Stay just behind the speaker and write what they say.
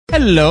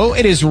Hello,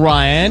 it is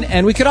Ryan,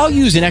 and we could all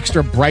use an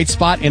extra bright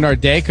spot in our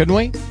day, couldn't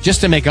we? Just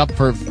to make up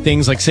for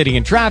things like sitting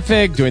in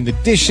traffic, doing the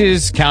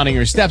dishes, counting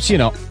your steps,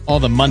 all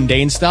the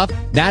mundane stuff.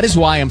 That is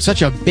why I'm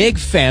such a big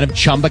fan of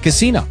Chumba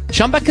Casino.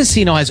 Chumba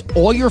Casino has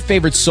all your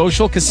favorite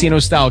social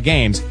casino-style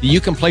games that you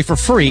can play for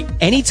free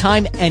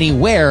anytime,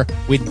 anywhere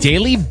with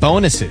daily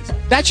bonuses.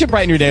 That should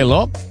brighten your day a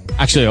little.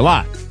 Actually, a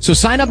lot. So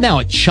sign up now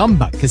at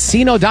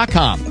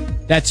ChumbaCasino.com.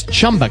 That's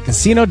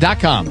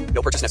ChumbaCasino.com.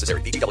 No purchase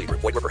necessary. VGW Group.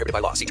 Void where prohibited by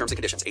law. See terms and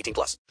conditions.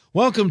 18+.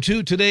 Welcome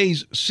to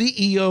today's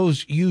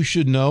CEOs You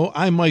Should Know.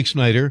 I'm Mike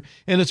Snyder,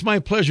 and it's my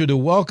pleasure to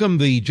welcome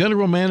the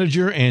General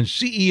Manager and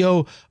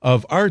CEO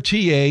of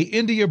RTA,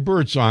 India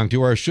Birdsong,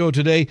 to our show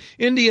today.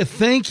 India,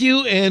 thank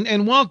you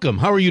and welcome.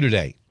 How are you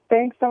today?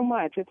 Thanks so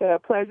much. It's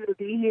a pleasure to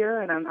be here,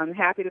 and I'm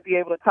happy to be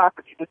able to talk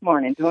with you this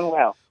morning. Doing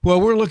well.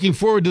 Well, we're looking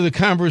forward to the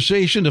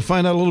conversation to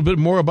find out a little bit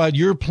more about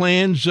your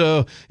plans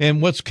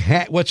and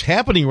what's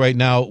happening right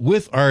now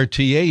with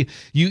RTA.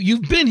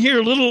 You've been here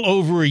a little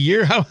over a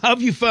year. How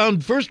have you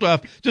found, first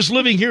off, just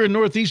living here in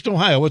Northeast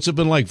Ohio? What's it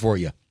been like for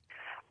you?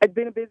 It's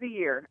been a busy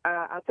year.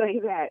 I'll tell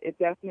you that. It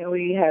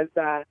definitely has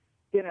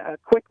been a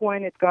quick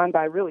one. It's gone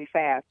by really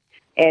fast.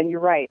 And you're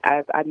right.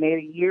 I've made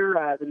a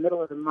year the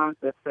middle of the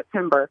month of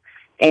September.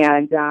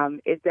 And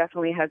it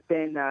definitely has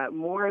been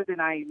more than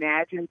I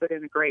imagined, but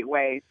in a great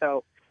way.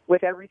 So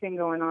with everything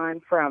going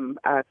on from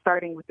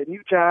starting with the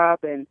new job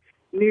and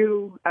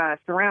new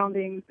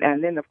surroundings,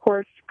 and then, of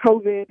course,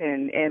 COVID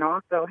and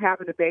also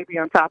having a baby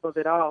on top of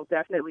it all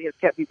definitely has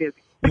kept me busy.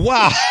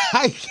 Wow,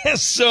 I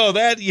guess so.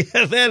 That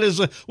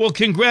is well.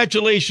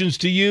 Congratulations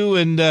to you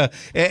and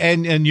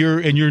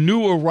your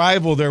new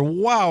arrival there.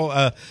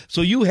 Wow.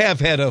 So you have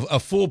had a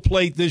full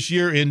plate this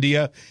year,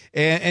 India,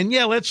 and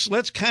yeah.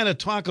 Let's kind of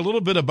talk a little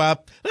bit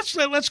about.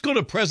 Let's go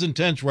to present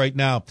tense right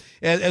now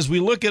as we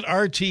look at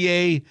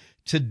RTA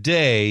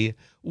today.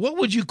 What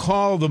would you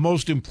call the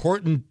most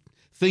important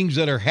things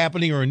that are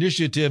happening or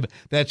initiative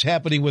that's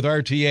happening with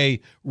RTA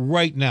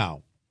right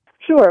now?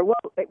 Sure. Well,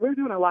 we're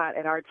doing a lot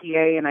at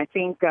RTA, and I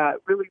think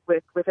really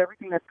with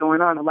everything that's going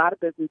on, a lot of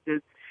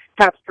businesses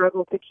have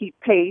struggled to keep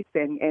pace,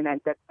 and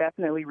that's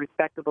definitely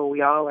respectable.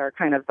 We all are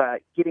kind of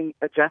getting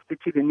adjusted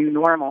to the new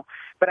normal.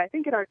 But I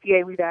think at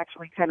RTA we've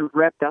actually kind of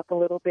revved up a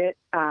little bit,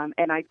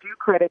 and I do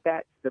credit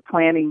that to the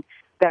planning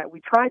that we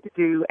tried to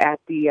do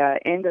at the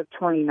end of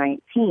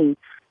 2019.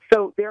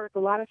 So there's a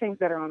lot of things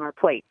that are on our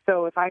plate.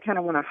 So if I kind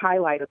of want to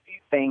highlight a few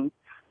things,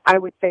 I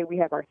would say we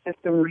have our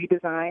system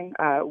redesign.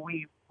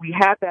 We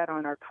had that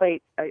on our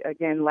plate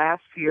again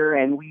last year,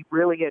 and we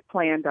really had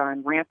planned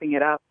on ramping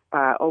it up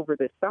over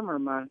the summer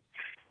months.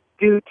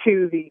 Due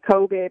to the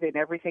COVID and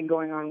everything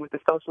going on with the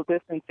social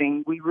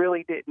distancing, we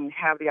really didn't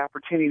have the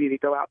opportunity to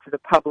go out to the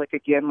public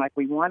again like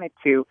we wanted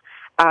to.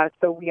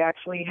 So we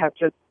actually have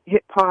just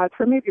hit pause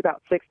for maybe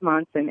about 6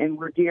 months, and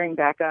we're gearing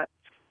back up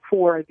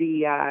for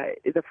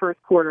the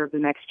first quarter of the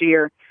next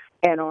year,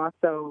 and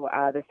also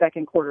the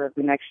second quarter of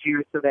the next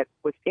year, so that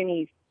with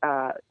any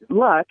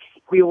luck,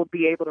 we will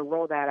be able to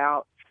roll that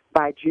out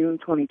by June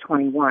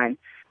 2021.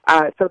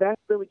 So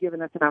that's really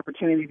given us an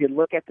opportunity to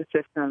look at the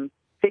system,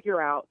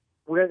 figure out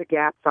where the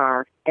gaps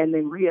are, and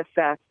then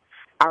reassess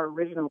our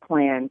original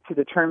plan to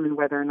determine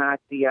whether or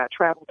not the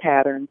travel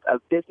patterns of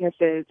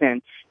businesses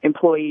and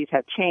employees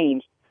have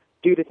changed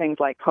due to things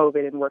like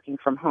COVID and working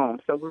from home.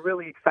 So we're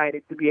really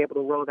excited to be able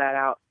to roll that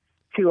out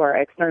to our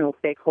external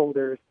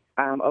stakeholders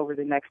over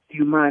the next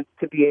few months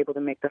to be able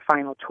to make the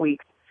final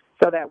tweaks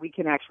so that we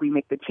can actually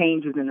make the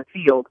changes in the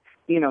field,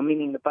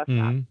 meaning the bus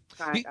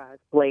stops,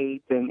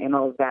 blades, and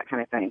all of that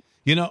kind of thing.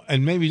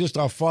 And maybe just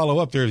I'll follow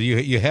up there.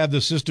 You have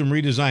the system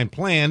redesign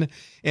plan,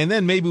 and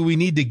then maybe we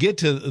need to get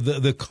to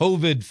the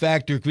COVID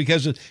factor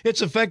because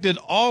it's affected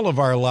all of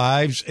our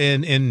lives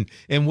and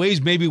in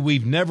ways maybe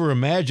we've never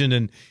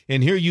imagined.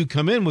 And here you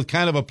come in with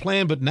kind of a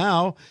plan, but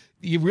now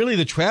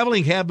the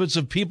traveling habits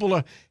of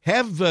people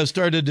have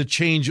started to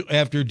change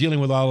after dealing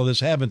with all of this,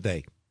 haven't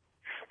they?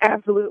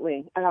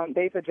 Absolutely.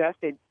 They've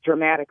adjusted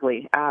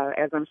dramatically.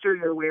 As I'm sure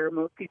you're aware,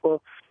 most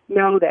people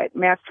know that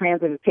mass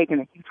transit has taken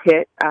a huge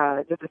hit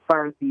just as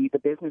far as the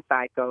business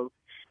side goes.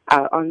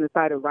 On the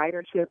side of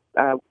ridership,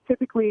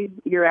 typically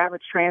your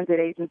average transit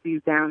agency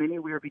is down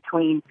anywhere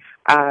between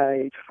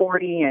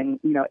 40 and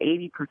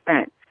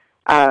 80%.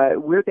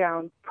 We're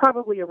down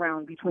probably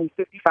around between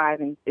 55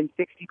 and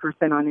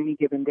 60% on any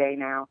given day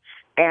now.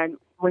 And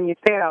when you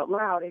say it out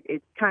loud,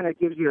 it kind of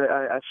gives you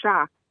a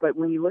shock. But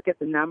when you look at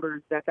the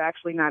numbers, that's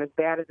actually not as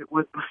bad as it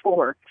was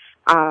before.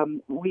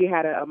 We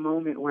had a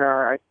moment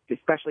where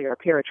especially our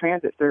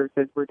paratransit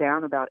services were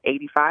down about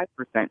 85%.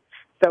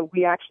 So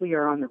we actually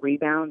are on the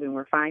rebound, and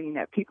we're finding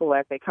that people,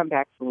 as they come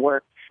back to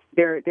work,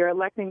 they're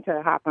electing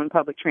to hop on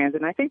public transit.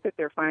 And I think that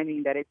they're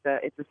finding that it's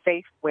a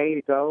safe way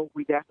to go.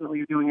 We definitely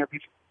are doing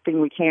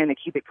everything we can to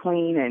keep it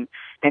clean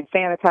and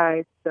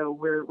sanitized. So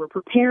we're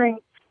preparing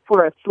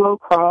for a slow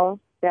crawl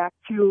back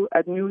to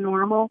a new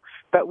normal,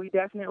 but we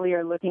definitely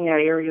are looking at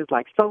areas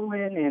like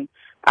Solon and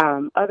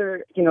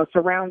other,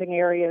 surrounding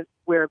areas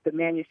where the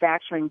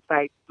manufacturing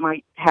sites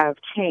might have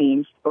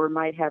changed or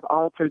might have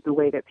altered the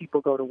way that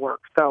people go to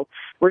work. So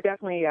we're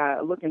definitely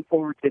looking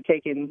forward to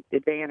taking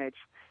advantage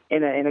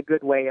in a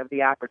good way of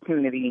the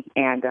opportunity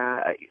and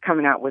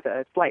coming out with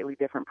a slightly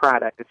different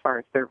product as far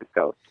as service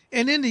goes.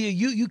 And India,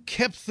 you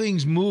kept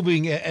things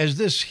moving as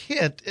this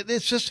hit.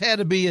 It's just had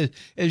to be,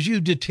 as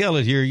you detail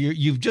it here,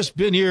 you've just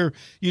been here.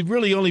 You'd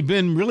really only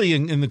been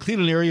in the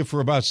Cleveland area for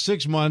about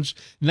 6 months.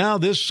 Now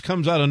this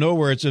comes out of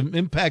nowhere. It's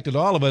impacted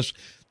all of us.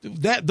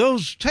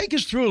 Take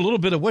us through a little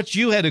bit of what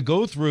you had to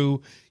go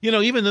through,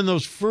 even in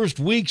those first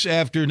weeks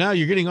after. Now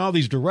you're getting all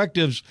these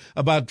directives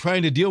about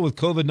trying to deal with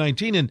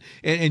COVID-19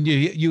 and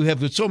you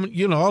have so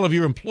many, all of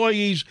your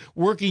employees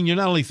working. You're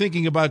not only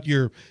thinking about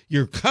your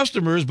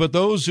customers, but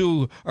those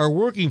who are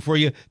working for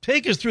you.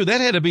 Take us through. That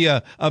had to be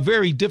a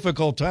very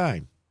difficult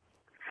time.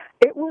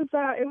 It was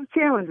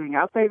challenging.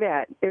 I'll say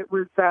that. It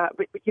was,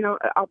 but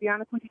I'll be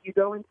honest with you. You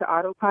go into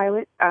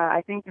autopilot.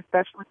 I think,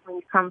 especially when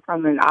you come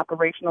from an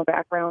operational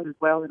background as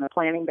well and a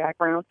planning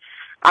background,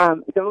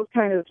 those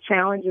kind of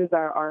challenges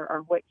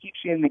are what keeps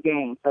you in the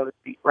game, so to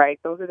speak. Right?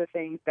 Those are the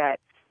things that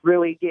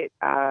really get,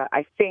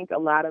 I think, a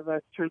lot of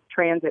us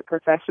transit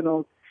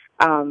professionals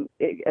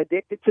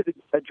addicted to the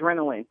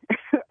adrenaline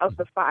of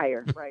the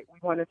fire. Right? We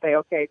want to say,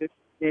 okay, this is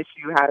an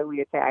issue. How do we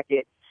attack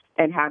it,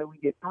 and how do we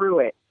get through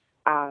it?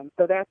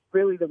 So that's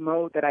really the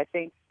mode that I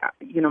think,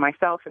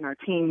 myself and our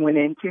team went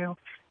into,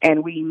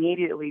 and we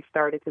immediately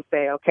started to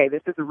say, okay,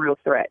 this is a real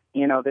threat.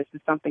 This is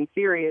something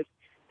serious.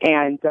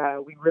 And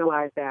we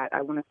realized that,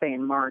 I want to say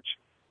in March,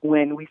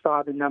 when we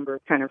saw the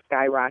numbers kind of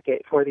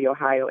skyrocket for the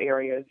Ohio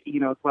area,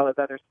 as well as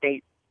other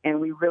states,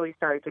 and we really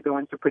started to go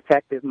into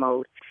protective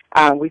mode.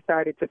 We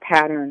started to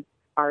pattern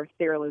our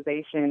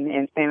sterilization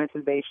and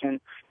sanitization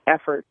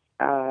efforts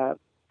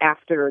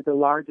after the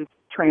largest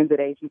transit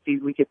agencies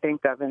we could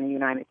think of in the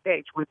United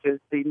States, which is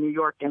the New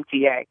York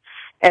MTA.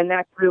 And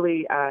that's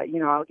really,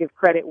 I'll give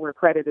credit where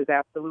credit is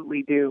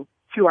absolutely due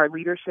to our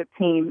leadership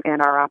team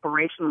and our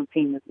operational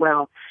team as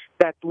well.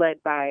 That's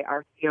led by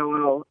our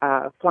COO,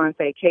 Florence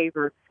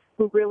Caver,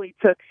 who really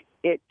took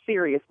it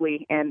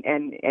seriously and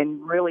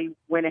really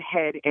went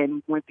ahead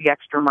and went the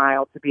extra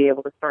mile to be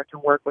able to start to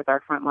work with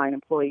our frontline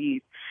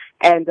employees.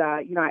 And,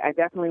 I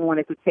definitely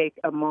wanted to take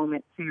a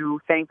moment to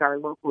thank our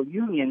local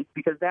unions,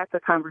 because that's a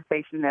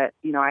conversation that,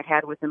 I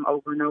had with them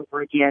over and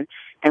over again.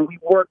 And we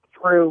worked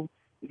through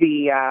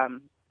the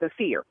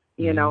fear,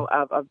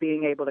 of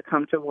being able to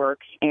come to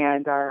work.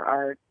 And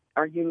our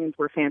unions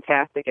were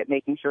fantastic at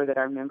making sure that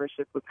our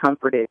membership was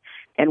comforted.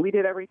 And we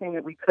did everything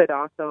that we could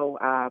also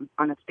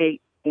on a state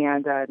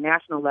and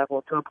national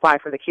level to apply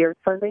for the CARES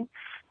funding,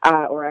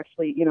 or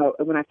actually,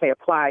 when I say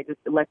apply,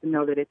 just to let them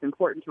know that it's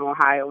important to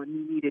Ohio and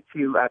we needed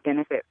to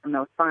benefit from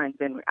those funds.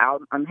 And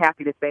I'm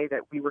happy to say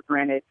that we were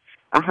granted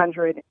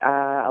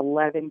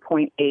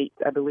 $111.8,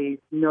 I believe,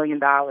 $million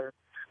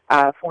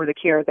for the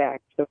CARES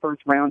Act, the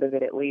first round of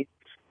it at least.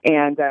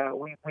 And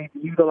we've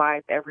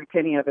utilized every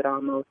penny of it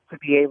almost to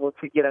be able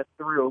to get us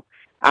through.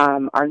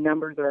 Our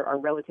numbers are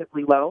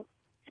relatively low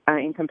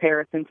in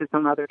comparison to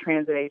some other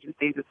transit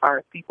agencies as far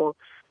as people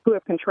who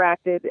have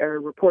contracted or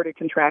reported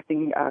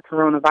contracting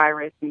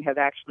coronavirus and have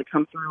actually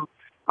come through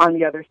on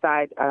the other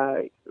side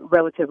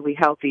relatively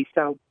healthy.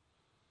 So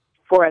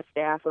for a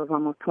staff of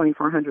almost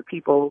 2,400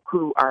 people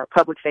who are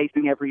public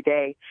facing every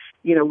day,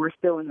 we're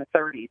still in the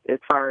 30s as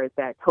far as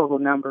that total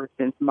number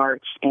since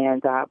March,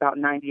 and about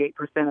 98%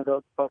 of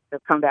those folks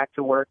have come back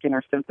to work and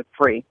are symptom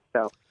free.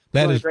 So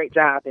doing a great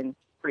job and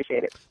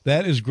appreciate it.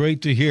 That is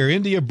great to hear.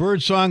 India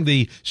Birdsong,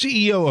 the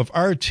CEO of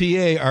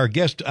RTA, our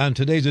guest on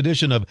today's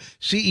edition of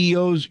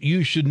CEOs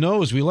You Should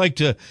Know, as we like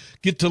to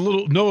get to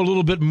know a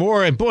little bit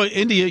more. And boy,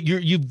 India,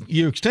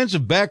 your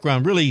extensive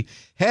background really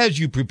has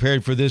you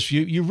prepared for this.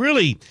 You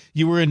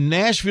were in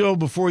Nashville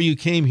before you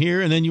came here,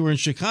 and then you were in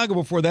Chicago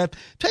before that.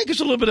 Take us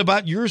a little bit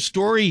about your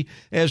story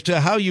as to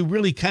how you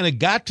really kind of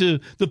got to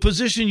the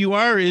position you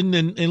are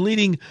in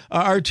leading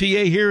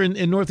RTA here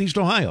in Northeast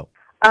Ohio.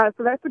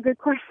 So that's a good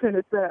question.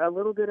 It's a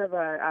little bit of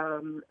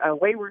a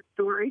wayward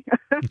story.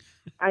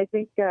 I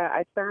think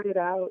I started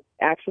out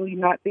actually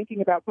not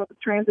thinking about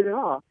public transit at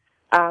all.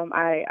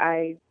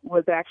 I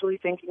was actually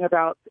thinking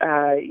about,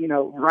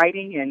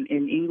 writing and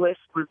English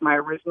was my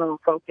original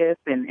focus,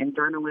 and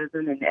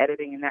journalism and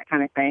editing and that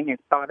kind of thing, and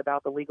thought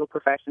about the legal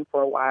profession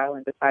for a while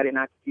and decided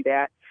not to do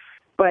that.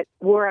 But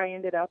where I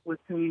ended up was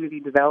community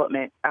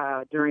development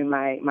during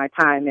my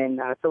time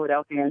in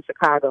Philadelphia and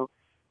Chicago.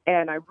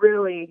 And I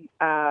really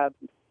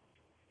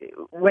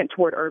went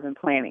toward urban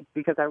planning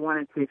because I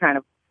wanted to kind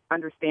of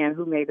understand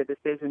who made the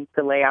decisions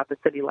to lay out the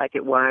city like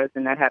it was,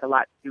 and that had a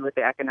lot to do with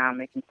the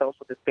economic and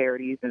social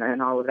disparities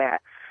and all of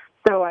that.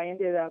 So I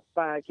ended up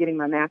getting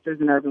my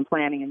master's in urban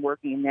planning and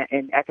working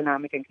in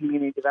economic and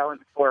community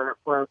development for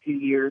a few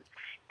years,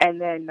 and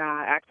then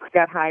actually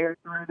got hired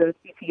through the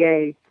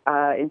CTA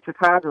in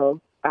Chicago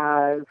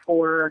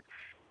for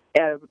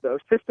the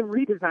system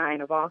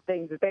redesign of all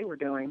things that they were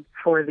doing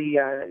for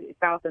the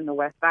South and the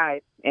West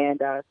Side,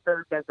 and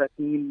served as a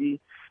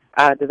community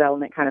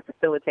development kind of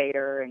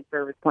facilitator and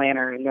service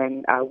planner, and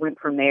then went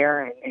from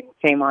there and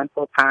came on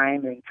full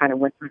time and kind of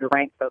went through the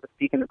ranks, so to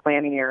speak, in the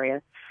planning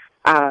area,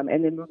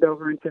 and then moved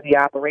over into the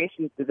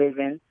operations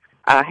division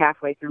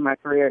halfway through my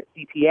career at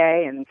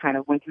CPA, and kind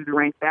of went through the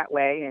ranks that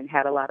way and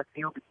had a lot of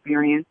field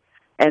experience,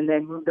 and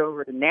then moved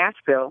over to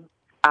Nashville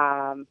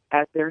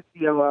as their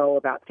COO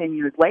about 10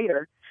 years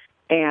later.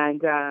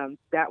 And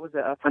that was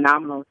a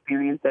phenomenal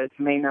experience. As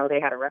you may know, they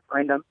had a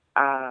referendum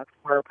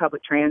for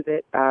public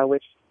transit,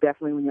 which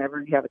definitely,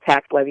 whenever you have a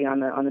tax levy on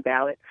the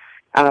ballot,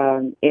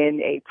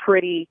 in a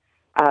pretty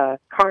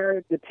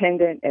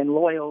car-dependent and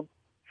loyal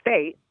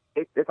state,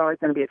 it's always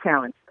going to be a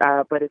challenge.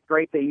 But it's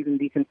great to even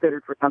be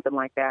considered for something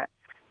like that.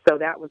 So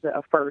that was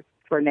a first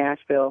for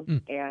Nashville,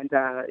 and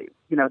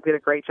did a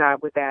great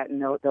job with that.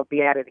 And they'll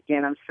be at it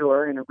again, I'm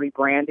sure, and a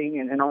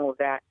rebranding and all of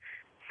that.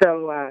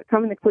 So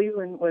coming to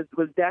Cleveland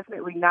was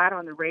definitely not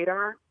on the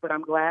radar, but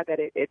I'm glad that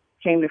it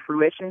came to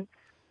fruition.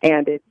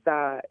 And it's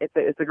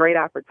a great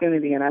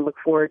opportunity, and I look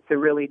forward to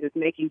really just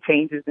making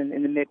changes in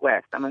the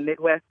Midwest. I'm a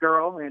Midwest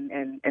girl,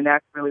 and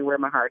that's really where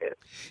my heart is.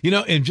 You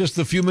know, in just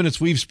the few minutes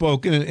we've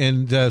spoken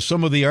and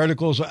some of the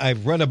articles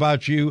I've read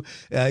about you,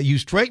 you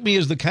strike me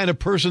as the kind of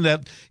person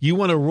that you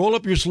want to roll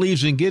up your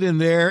sleeves and get in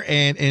there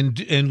and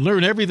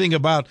learn everything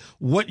about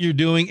what you're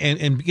doing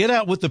and get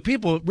out with the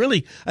people.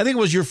 Really, I think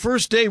it was your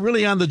first day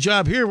really on the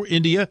job here,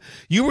 India.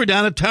 You were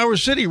down at Tower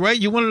City, right?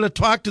 You wanted to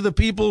talk to the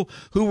people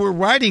who were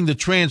riding the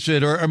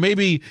transit or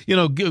maybe,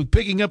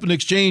 picking up an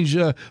exchange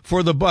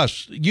for the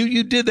bus.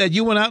 You did that.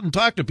 You went out and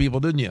talked to people,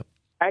 didn't you?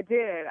 I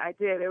did.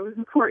 It was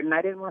important.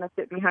 I didn't want to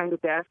sit behind a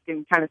desk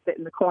and kind of sit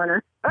in the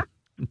corner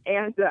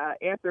and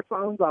answer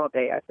phones all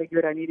day. I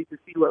figured I needed to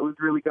see what was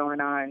really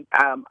going on.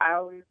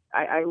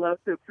 I love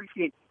to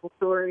appreciate people's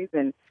stories,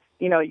 and,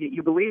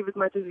 you believe as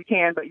much as you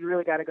can, but you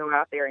really got to go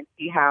out there and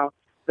see how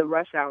the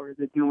rush hours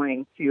are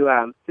doing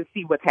to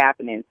see what's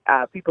happening.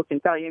 People can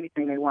tell you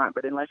anything they want,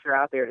 but unless you're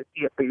out there to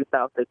see it for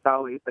yourself, it's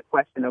always the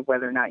question of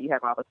whether or not you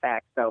have all the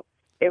facts. So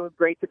it was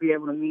great to be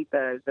able to meet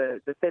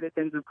the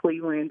citizens of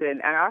Cleveland,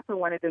 and I also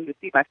wanted them to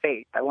see my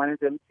face. I wanted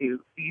them to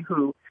see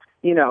who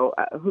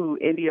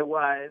India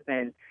was,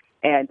 and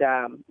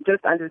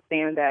just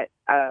understand that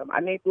I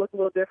may look a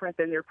little different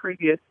than their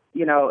previous,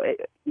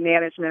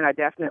 management.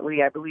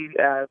 I believe,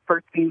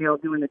 first female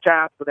doing the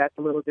job, so that's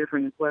a little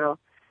different as well.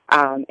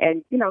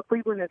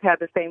 Cleveland has had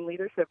the same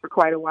leadership for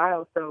quite a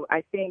while, so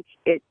I think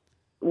it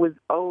was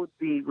owed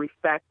the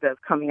respect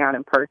of coming out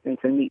in person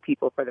to meet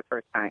people for the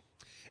first time.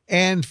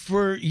 And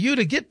for you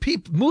to get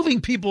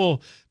moving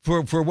people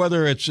for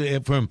whether it's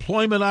for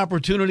employment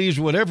opportunities,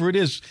 whatever it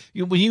is,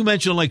 when you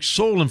mentioned like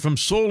Solon, from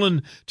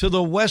Solon to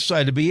the west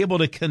side, to be able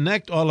to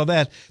connect all of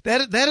that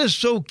is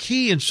so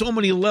key in so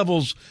many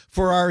levels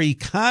for our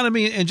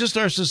economy and just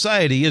our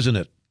society, isn't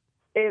it?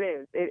 It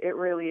is. It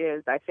really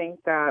is. I think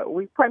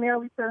we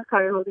primarily serve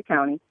Cuyahoga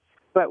County,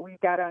 but we've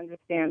got to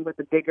understand what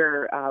the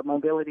bigger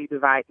mobility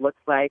divide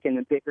looks like and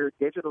the bigger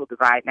digital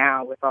divide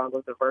now with all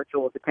of the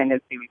virtual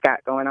dependency we've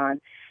got going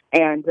on.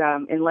 And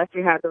unless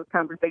you have those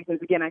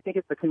conversations, again, I think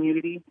it's the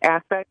community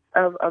aspect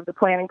of the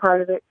planning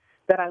part of it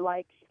that I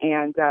like.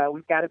 And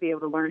we've got to be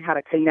able to learn how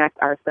to connect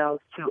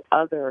ourselves to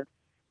other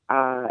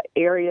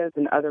areas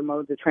and other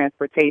modes of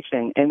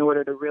transportation in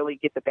order to really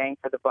get the bang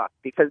for the buck,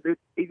 because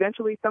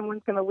eventually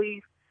someone's going to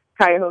leave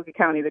Cuyahoga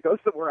County to go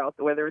somewhere else,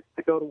 whether it's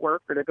to go to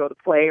work or to go to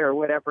play or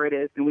whatever it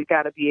is, and we've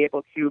got to be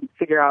able to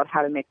figure out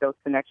how to make those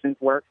connections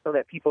work so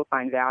that people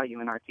find value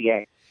in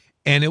RTA.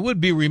 And it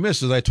would be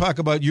remiss as I talk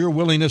about your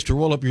willingness to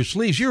roll up your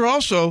sleeves. You're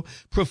also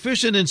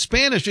proficient in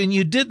Spanish, and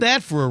you did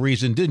that for a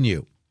reason, didn't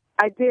you?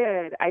 I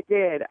did.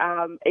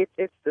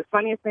 It's the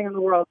funniest thing in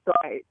the world. So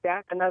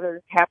that's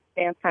another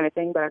happenstance kind of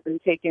thing, but I've been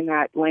taking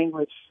that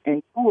language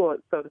in school,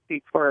 so to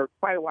speak, for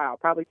quite a while,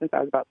 probably since I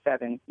was about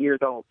 7 years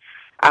old.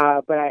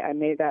 But I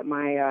made that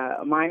my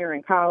minor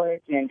in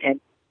college, and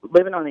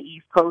living on the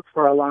East Coast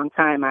for a long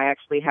time, I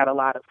actually had a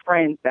lot of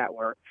friends that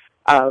were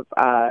of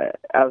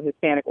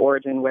Hispanic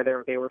origin,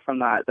 whether they were from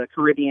the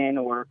Caribbean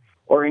or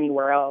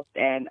anywhere else.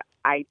 And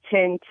I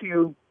tend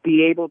to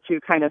be able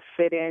to kind of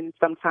fit in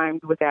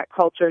sometimes with that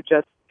culture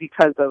just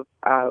because of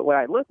what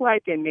I look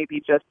like, and maybe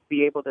just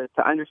be able to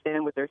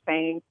understand what they're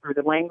saying through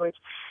the language.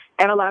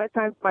 And a lot of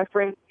times my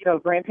friends,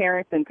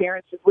 grandparents and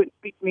parents just wouldn't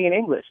speak to me in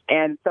English.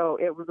 And so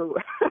it was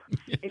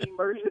an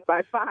immersion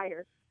by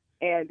fire.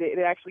 And it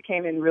actually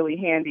came in really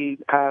handy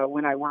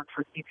when I worked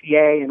for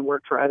CPA and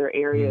worked for other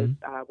areas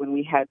when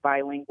we had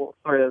bilingual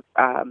sort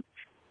of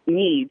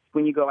needs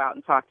when you go out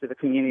and talk to the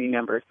community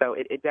members. So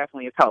it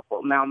definitely is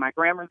helpful. Now, my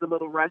grammar's a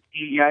little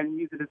rusty. I didn't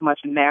use it as much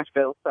in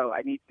Nashville, so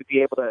I need to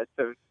be able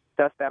to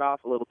dust that off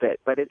a little bit,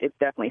 but it's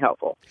definitely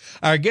helpful.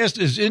 Our guest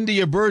is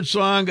India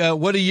Birdsong.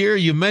 What a year.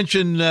 You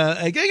mentioned,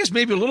 I guess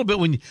maybe a little bit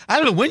I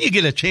don't know when you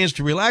get a chance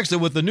to relax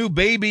with the new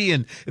baby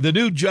and the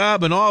new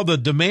job and all the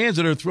demands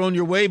that are thrown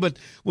your way, but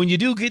when you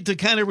do get to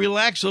kind of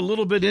relax a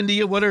little bit,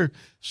 India, what are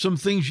some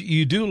things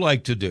you do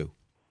like to do?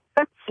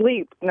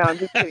 Sleep. No, I'm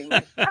just kidding.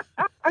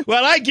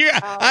 Well, I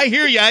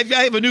hear you. I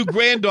have a new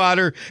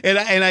granddaughter, and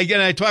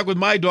I talk with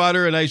my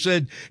daughter, and I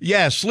said,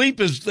 yeah, sleep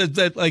is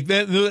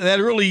that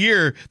early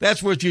year.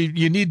 That's what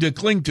you need to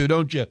cling to,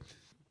 don't you?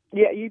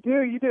 Yeah, you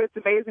do. You do.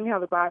 It's amazing how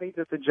the body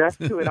just adjusts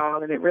to it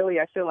all, and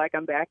I feel like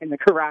I'm back in the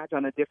garage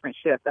on a different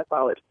shift. That's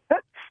all it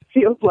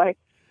feels like.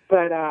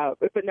 But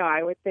no,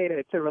 I would say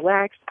to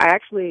relax. I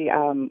actually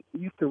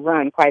used to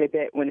run quite a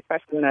bit,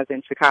 especially when I was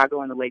in Chicago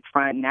on the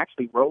lakefront, and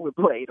actually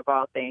rollerblade of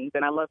all things.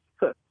 And I love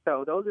to cook,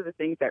 so those are the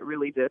things that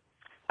really just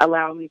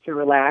allow me to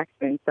relax.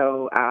 And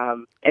so,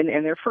 and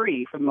they're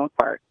free for the most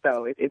part.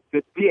 So it's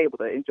good to be able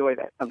to enjoy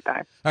that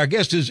sometimes. Our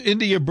guest is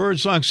India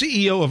Birdsong,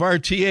 CEO of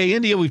RTA.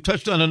 India, we've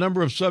touched on a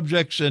number of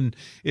subjects, and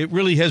it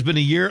really has been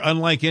a year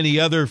unlike any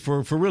other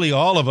for really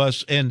all of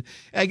us. And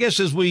I guess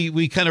as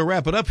we kind of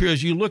wrap it up here,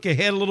 as you look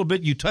ahead a little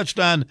bit, you touched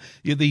on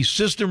the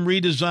system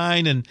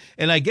redesign,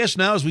 and I guess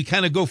now as we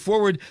kind of go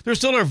forward, there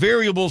still are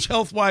variables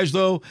health-wise,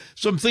 though,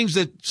 some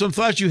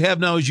thoughts you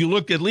have now as you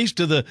look at least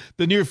to the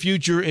near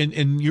future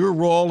in your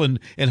role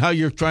and how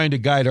you're trying to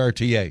guide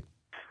RTA.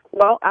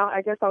 Well,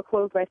 I guess I'll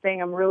close by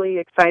saying I'm really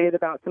excited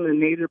about some of the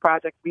major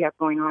projects we have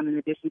going on. In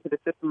addition to the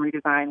system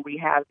redesign, we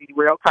have the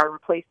rail car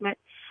replacement.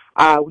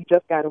 We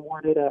just got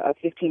awarded a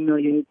 $15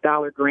 million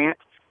grant,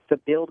 the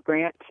BUILD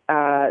grant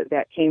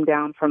that came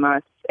down from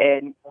us,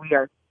 and we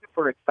are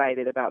super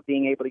excited about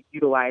being able to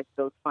utilize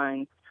those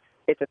funds.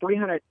 It's a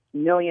 $300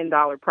 million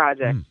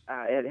project.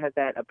 It has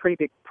a pretty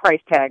big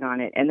price tag on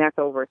it, and that's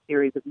over a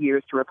series of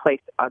years to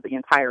replace the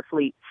entire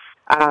fleet.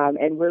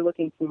 And we're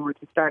looking forward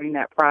to starting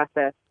that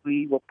process.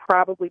 We will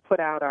probably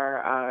put out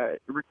our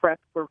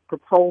request for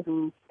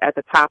proposals at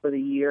the top of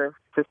the year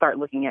to start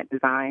looking at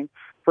design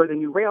for the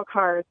new rail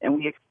cars, and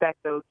we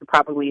expect those to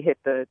probably hit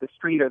the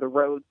street or the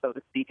road, so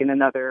to speak, in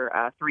another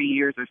 3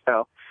 years or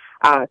so.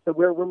 So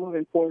we're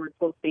moving forward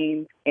full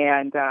steam,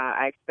 and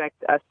I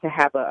expect us to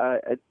have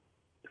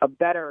a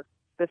better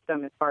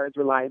system as far as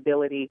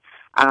reliability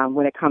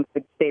when it comes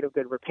to state of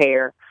good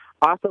repair.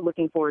 Also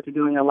looking forward to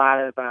doing a lot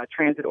of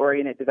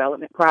transit-oriented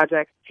development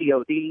projects,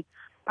 TOD,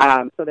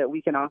 so that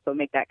we can also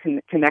make that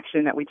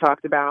connection that we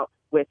talked about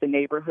with the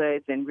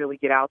neighborhoods and really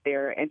get out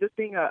there and just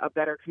being a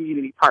better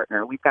community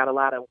partner. We've got a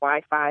lot of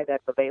Wi-Fi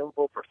that's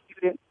available for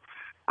students.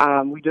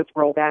 We just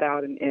rolled that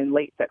out in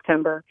late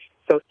September.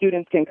 So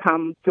students can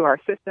come to our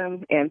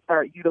system and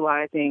start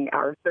utilizing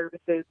our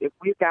services. If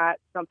we've got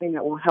something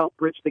that will help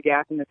bridge the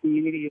gap in the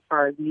community as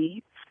far as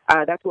need,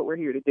 that's what we're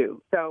here to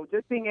do. So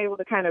just being able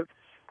to kind of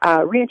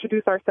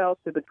reintroduce ourselves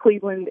to the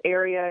Cleveland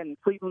area and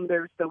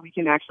Clevelanders so we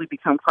can actually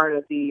become part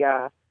of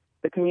the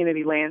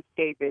community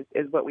landscape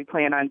is what we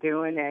plan on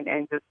doing,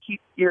 and just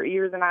keep your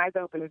ears and eyes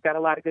open. We've got a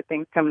lot of good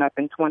things coming up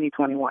in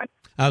 2021.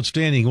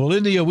 Outstanding. Well,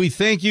 India, we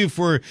thank you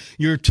for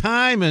your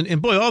time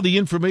and boy, all the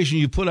information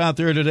you put out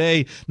there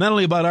today, not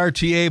only about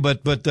RTA,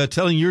 but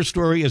telling your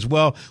story as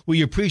well.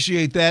 We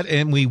appreciate that,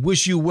 and we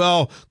wish you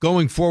well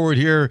going forward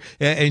here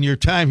and your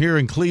time here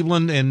in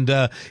Cleveland and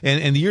the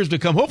years to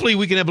come. Hopefully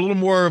we can have a little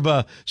more of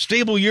a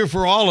stable year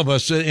for all of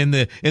us in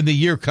the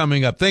year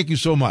coming up. Thank you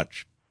so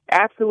much.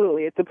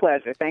 Absolutely. It's a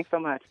pleasure. Thanks so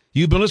much.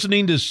 You've been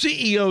listening to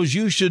CEOs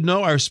You Should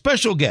Know. Our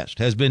special guest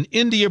has been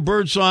India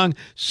Birdsong,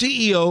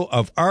 CEO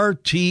of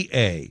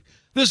RTA.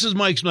 This is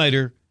Mike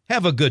Snyder.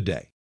 Have a good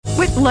day.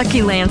 With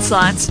Lucky Land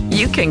Slots,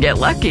 you can get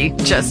lucky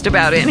just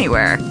about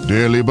anywhere.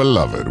 Dearly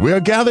beloved, we are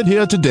gathered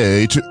here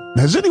today to...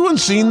 Has anyone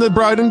seen the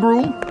bride and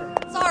groom?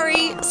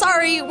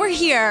 Sorry, we're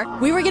here.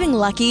 We were getting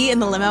lucky in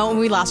the limo and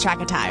we lost track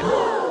of time.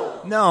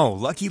 No,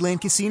 Lucky Land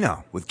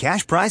Casino, with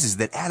cash prizes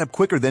that add up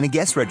quicker than a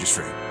guest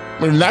registry.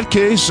 In that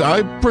case,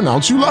 I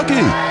pronounce you lucky.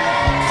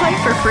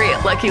 Play for free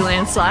at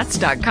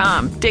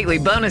LuckyLandSlots.com. Daily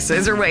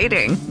bonuses are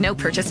waiting. No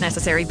purchase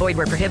necessary. Void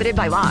where prohibited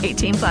by law.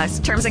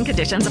 18+. Terms and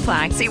conditions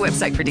apply. See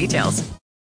website for details.